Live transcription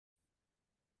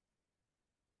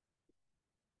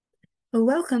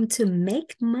Welcome to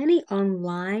Make Money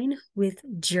Online with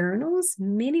journals,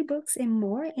 mini books, and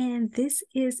more. And this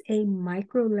is a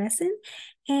micro lesson.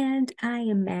 And I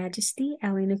am Majesty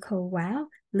AliNICOLE WOW.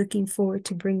 Looking forward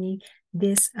to bringing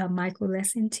this micro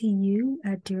lesson to you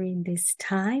during this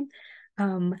time.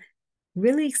 Um,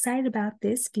 Really excited about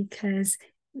this because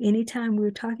anytime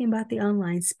we're talking about the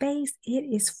online space, it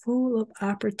is full of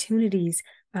opportunities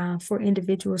for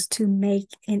individuals to make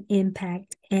an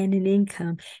impact and an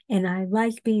income. And I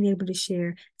like being able to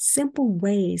share simple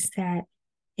ways that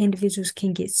individuals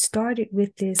can get started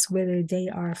with this, whether they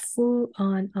are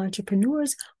full-on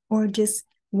entrepreneurs or just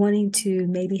wanting to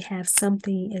maybe have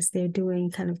something as they're doing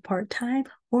kind of part-time,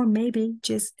 or maybe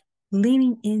just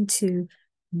leaning into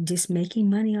just making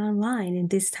money online in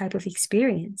this type of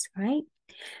experience, right?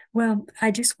 Well,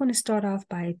 I just want to start off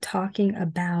by talking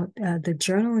about the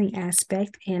journaling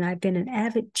aspect. And I've been an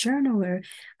avid journaler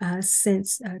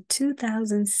since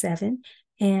 2007.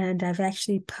 And I've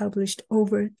actually published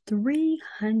over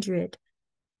 300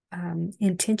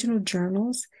 intentional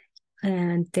journals,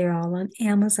 and they're all on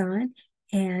Amazon.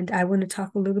 And I want to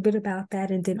talk a little bit about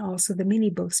that, and then also the mini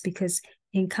books, because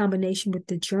in combination with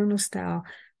the journal style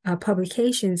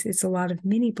publications, it's a lot of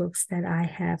mini books that I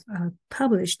have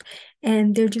published.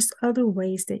 And they're just other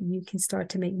ways that you can start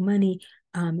to make money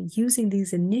using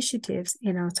these initiatives.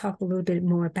 And I'll talk a little bit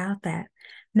more about that.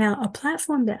 Now, a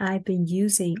platform that I've been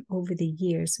using over the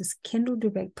years is Kindle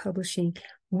Direct Publishing,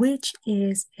 which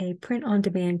is a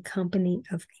print-on-demand company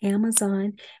of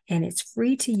Amazon, and it's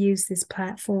free to use this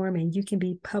platform, and you can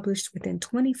be published within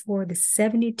 24 to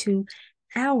 72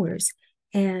 hours.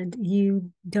 And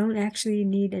you don't actually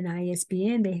need an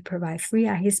ISBN. They provide free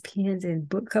ISBNs and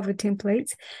book cover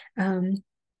templates,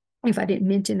 if I didn't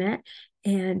mention that.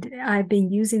 And I've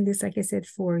been using this, like I said,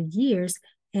 for years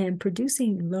and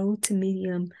producing low to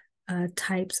medium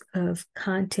types of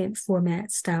content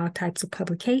format style types of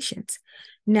publications.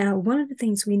 Now, one of the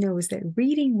things we know is that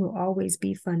reading will always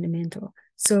be fundamental.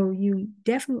 So you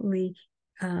definitely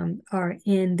are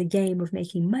in the game of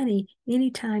making money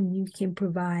anytime you can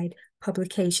provide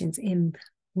publications. In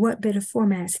what better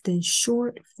formats than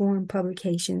short form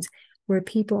publications where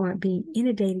people aren't being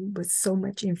inundated with so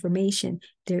much information?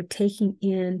 They're taking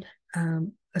in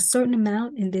a certain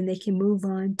amount, and then they can move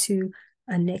on to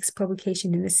a next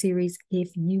publication in the series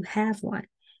if you have one.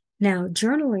 Now,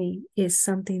 journaling is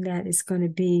something that is going to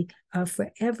be a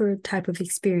forever type of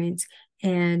experience,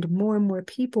 and more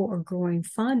people are growing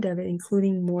fond of it,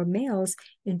 including more males,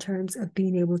 in terms of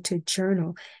being able to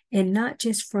journal, and not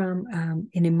just from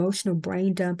an emotional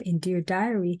brain dump and Dear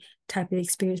Diary type of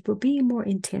experience, but being more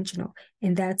intentional.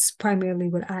 And that's primarily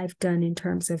what I've done in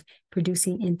terms of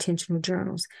producing intentional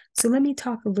journals. So let me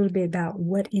talk a little bit about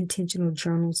what intentional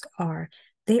journals are.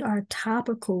 They are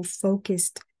topical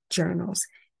focused journals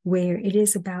where it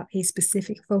is about a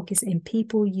specific focus, and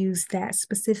people use that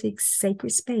specific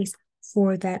sacred space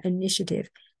for that initiative,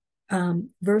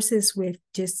 versus with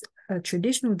just a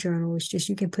traditional journal. It's just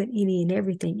you can put any and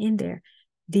everything in there.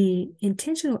 The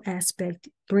intentional aspect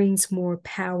brings more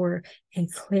power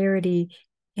and clarity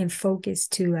and focus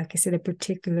to, like I said, a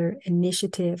particular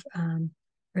initiative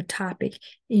or topic.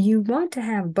 You want to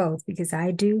have both, because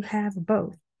I do have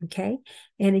both. Okay.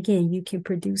 And again, you can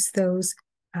produce those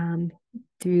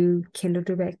through Kindle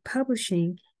Direct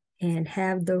Publishing and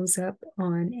have those up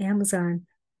on Amazon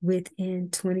within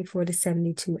 24 to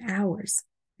 72 hours,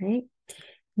 right?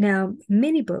 Now,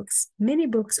 mini books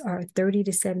are 30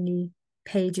 to 70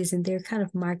 pages, and they're kind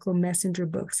of micro messenger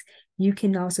books. You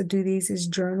can also do these as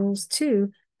journals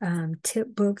too,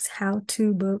 tip books,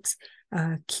 how-to books,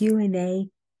 Q&A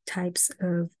types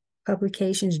of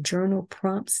publications, journal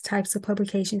prompts types of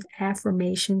publications,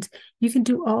 affirmations. You can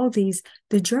do all these.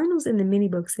 The journals and the mini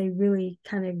books, they really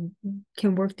kind of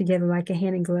can work together like a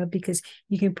hand in glove, because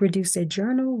you can produce a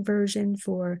journal version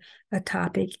for a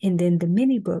topic and then the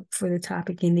mini book for the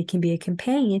topic, and it can be a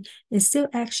companion and still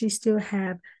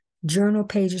have journal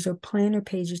pages or planner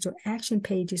pages or action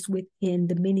pages within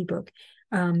the mini book.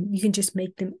 You can just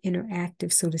make them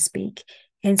interactive, so to speak.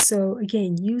 And so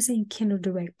again, using Kindle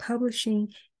Direct Publishing,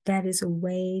 that is a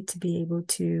way to be able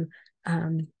to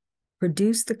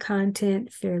produce the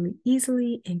content fairly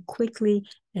easily and quickly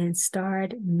and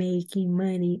start making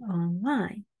money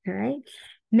online. All right.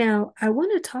 Now, I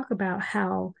want to talk about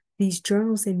how these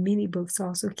journals and mini books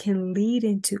also can lead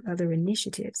into other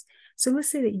initiatives. So let's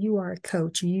say that you are a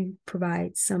coach, you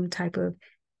provide some type of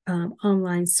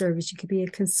online service. You could be a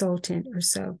consultant or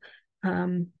so,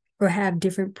 or have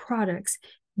different products.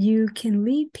 You can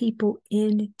lead people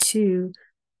into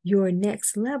your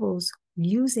next levels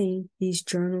using these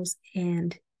journals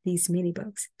and these mini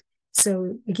books.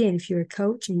 So again, if you're a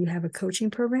coach and you have a coaching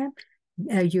program,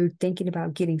 you're thinking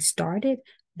about getting started,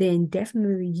 then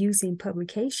definitely using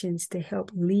publications to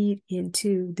help lead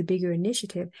into the bigger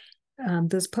initiative.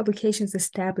 Those publications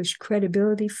establish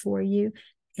credibility for you.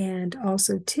 And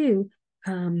also, too,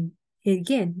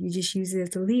 again, you just use it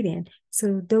as a lead in.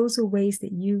 So those are ways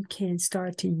that you can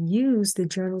start to use the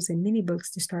journals and mini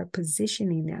books to start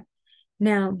positioning them.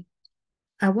 Now,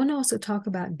 I want to also talk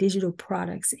about digital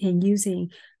products and using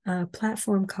a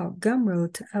platform called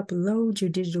Gumroad to upload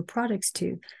your digital products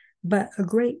to. But a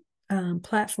great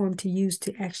platform to use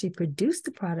to actually produce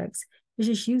the products is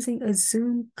just using a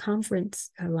Zoom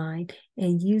conference line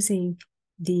and using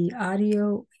the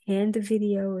audio and the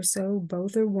video or so,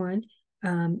 both are one.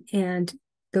 And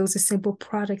those are simple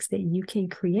products that you can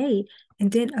create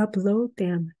and then upload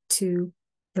them to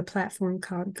the platform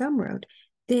called Gumroad.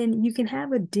 Then you can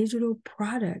have a digital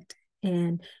product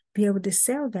and be able to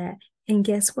sell that. And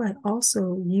guess what?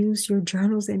 Also use your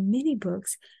journals and mini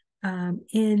books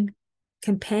in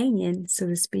companion, so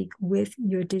to speak, with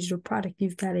your digital product.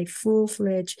 You've got a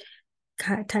full-fledged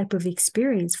type of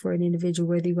experience for an individual,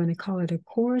 whether you want to call it a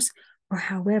course or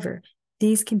however.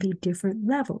 These can be different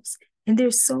levels. And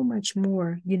there's so much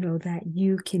more, that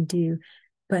you can do.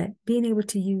 But being able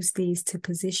to use these to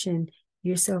position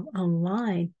yourself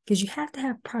online, because you have to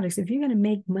have products. If you're going to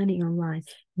make money online,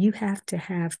 you have to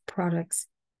have products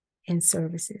and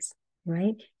services,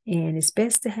 right? And it's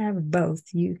best to have both.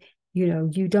 You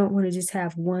don't want to just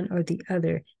have one or the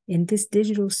other. In this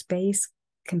digital space,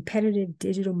 competitive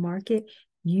digital market,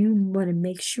 you want to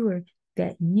make sure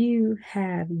that you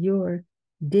have your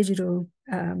digital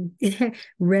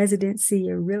residency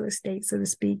or real estate, so to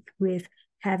speak, with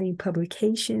having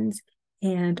publications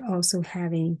and also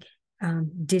having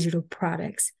digital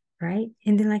products, right?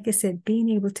 And then, like I said, being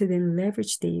able to then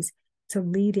leverage these to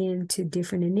lead into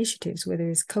different initiatives, whether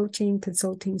it's coaching,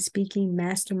 consulting, speaking,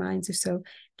 masterminds, or so.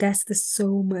 That's the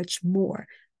so much more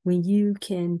when you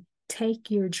can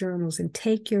take your journals and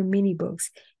take your mini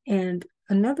books. And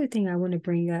another thing I want to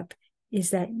bring up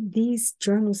is that these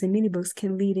journals and mini books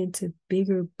can lead into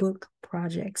bigger book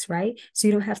projects, right? So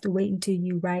you don't have to wait until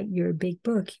you write your big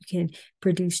book. You can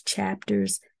produce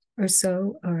chapters or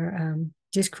so, or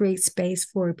just create space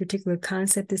for a particular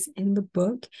concept that's in the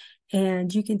book.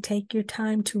 And you can take your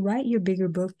time to write your bigger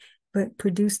book, but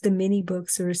produce the mini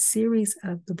books or a series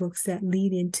of the books that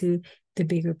lead into the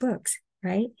bigger books,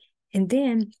 right? And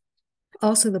then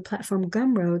also the platform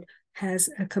Gumroad has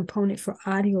a component for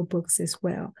audiobooks as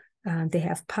well. They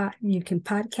have you can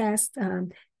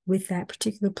podcast with that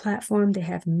particular platform. They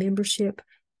have membership,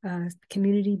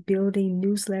 community building,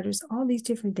 newsletters, all these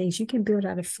different things. You can build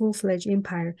out a full-fledged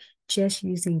empire just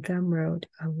using Gumroad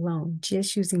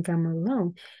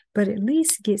alone. But at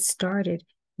least get started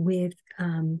with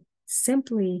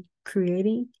simply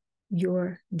creating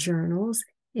your journals.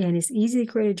 And it's easy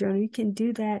to create a journal. You can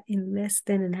do that in less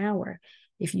than an hour.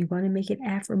 If you want to make it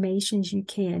affirmations, you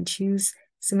can choose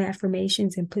some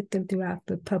affirmations and put them throughout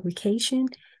the publication.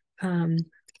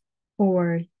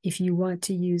 Or if you want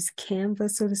to use Canva,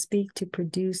 so to speak, to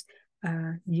produce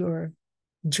your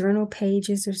journal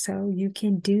pages or so, you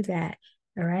can do that.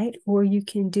 All right. Or you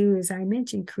can do, as I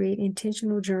mentioned, create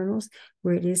intentional journals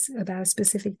where it is about a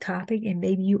specific topic, and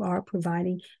maybe you are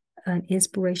providing an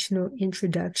inspirational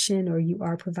introduction or you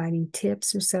are providing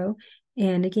tips or so.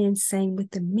 And again, same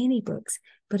with the mini books.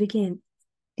 But again,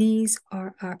 these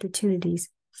are opportunities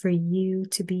for you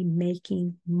to be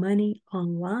making money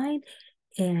online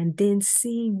and then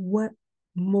see what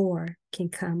more can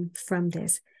come from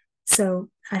this. So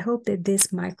I hope that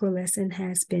this micro lesson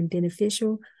has been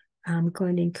beneficial. I'm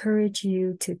going to encourage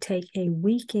you to take a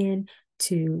weekend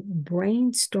to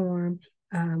brainstorm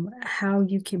how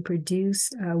you can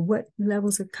produce, what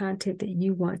levels of content that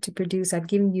you want to produce. I've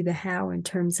given you the how in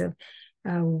terms of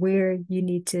where you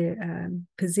need to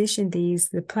position these,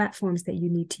 the platforms that you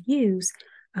need to use.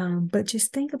 But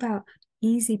just think about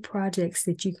easy projects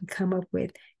that you can come up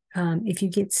with. If you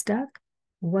get stuck,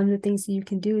 one of the things that you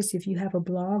can do is, if you have a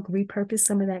blog, repurpose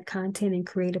some of that content and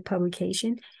create a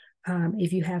publication.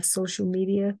 If you have social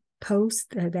media posts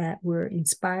that were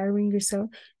inspiring or so,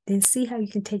 then see how you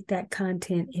can take that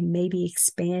content and maybe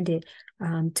expand it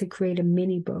to create a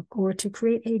mini book or to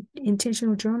create an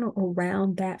intentional journal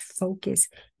around that focus,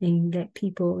 and let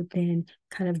people then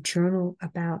kind of journal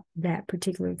about that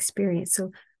particular experience.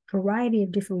 So variety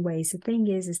of different ways. The thing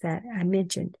is that I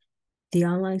mentioned the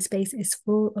online space is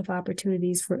full of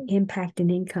opportunities for impact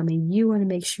and income, and you want to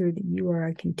make sure that you are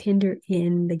a contender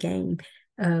in the game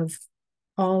of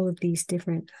all of these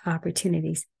different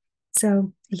opportunities.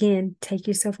 So again, take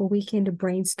yourself a weekend to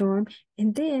brainstorm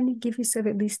and then give yourself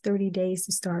at least 30 days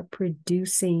to start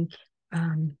producing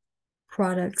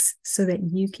products so that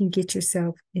you can get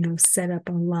yourself, set up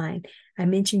online. I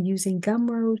mentioned using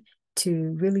Gumroad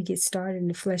to really get started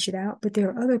and to flesh it out, but there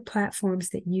are other platforms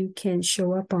that you can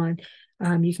show up on.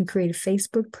 You can create a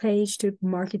Facebook page to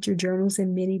market your journals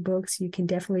and mini books. You can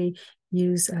definitely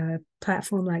use a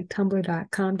platform like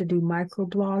tumblr.com to do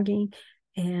microblogging.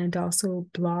 And also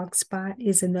Blogspot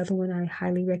is another one I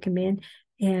highly recommend.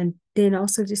 And then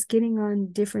also just getting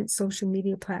on different social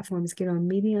media platforms, get on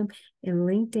Medium and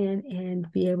LinkedIn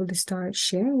and be able to start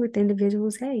sharing with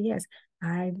individuals, hey, yes,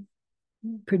 I'm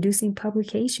producing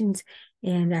publications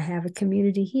and I have a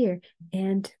community here,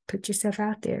 and put yourself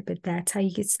out there. But that's how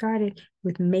you get started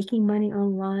with making money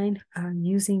online,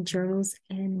 using journals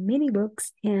and mini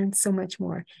books and so much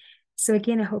more. So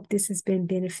again, I hope this has been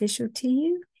beneficial to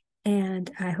you. And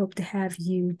I hope to have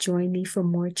you join me for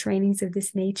more trainings of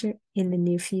this nature in the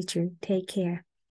near future. Take care.